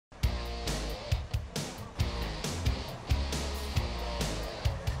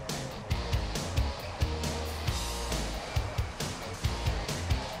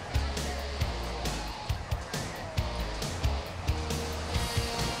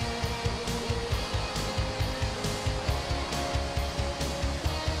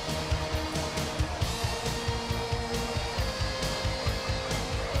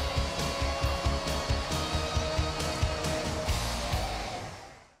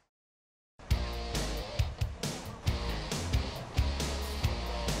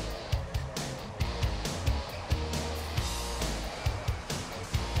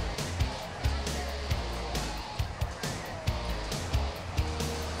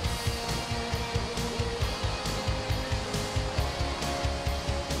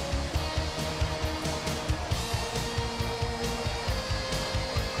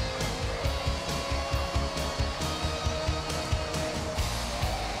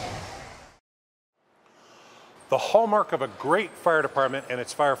The hallmark of a great fire department and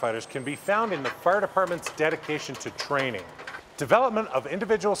its firefighters can be found in the fire department's dedication to training. Development of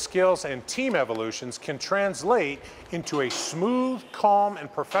individual skills and team evolutions can translate into a smooth, calm, and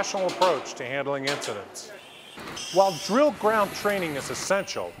professional approach to handling incidents. While drill ground training is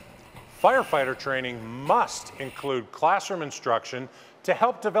essential, firefighter training must include classroom instruction to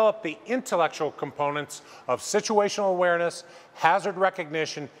help develop the intellectual components of situational awareness, hazard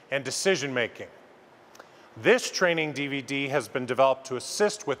recognition, and decision making. This training DVD has been developed to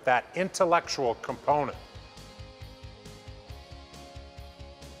assist with that intellectual component.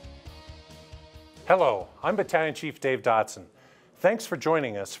 Hello, I'm Battalion Chief Dave Dodson. Thanks for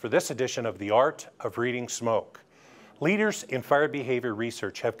joining us for this edition of The Art of Reading Smoke. Leaders in fire behavior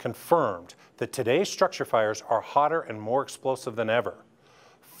research have confirmed that today's structure fires are hotter and more explosive than ever.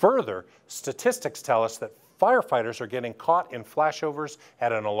 Further, statistics tell us that firefighters are getting caught in flashovers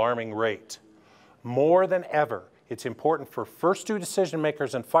at an alarming rate. More than ever, it's important for first-due decision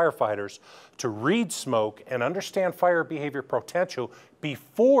makers and firefighters to read smoke and understand fire behavior potential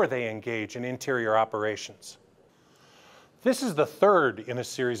before they engage in interior operations. This is the third in a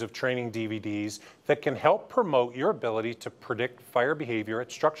series of training DVDs that can help promote your ability to predict fire behavior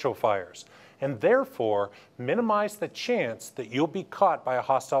at structural fires, and therefore minimize the chance that you'll be caught by a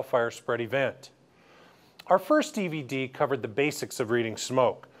hostile fire spread event. Our first DVD covered the basics of reading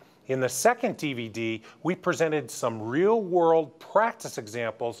smoke. In the second DVD, we presented some real-world practice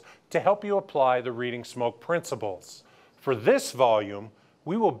examples to help you apply the reading smoke principles. For this volume,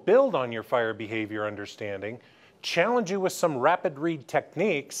 we will build on your fire behavior understanding, challenge you with some rapid read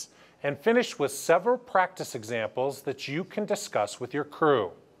techniques, and finish with several practice examples that you can discuss with your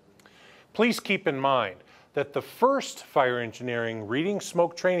crew. Please keep in mind that the first fire engineering reading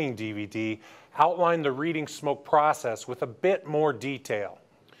smoke training DVD outlined the reading smoke process with a bit more detail.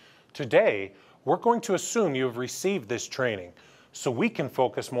 Today, we're going to assume you have received this training so we can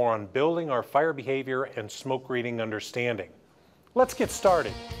focus more on building our fire behavior and smoke reading understanding. Let's get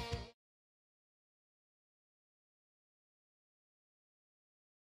started.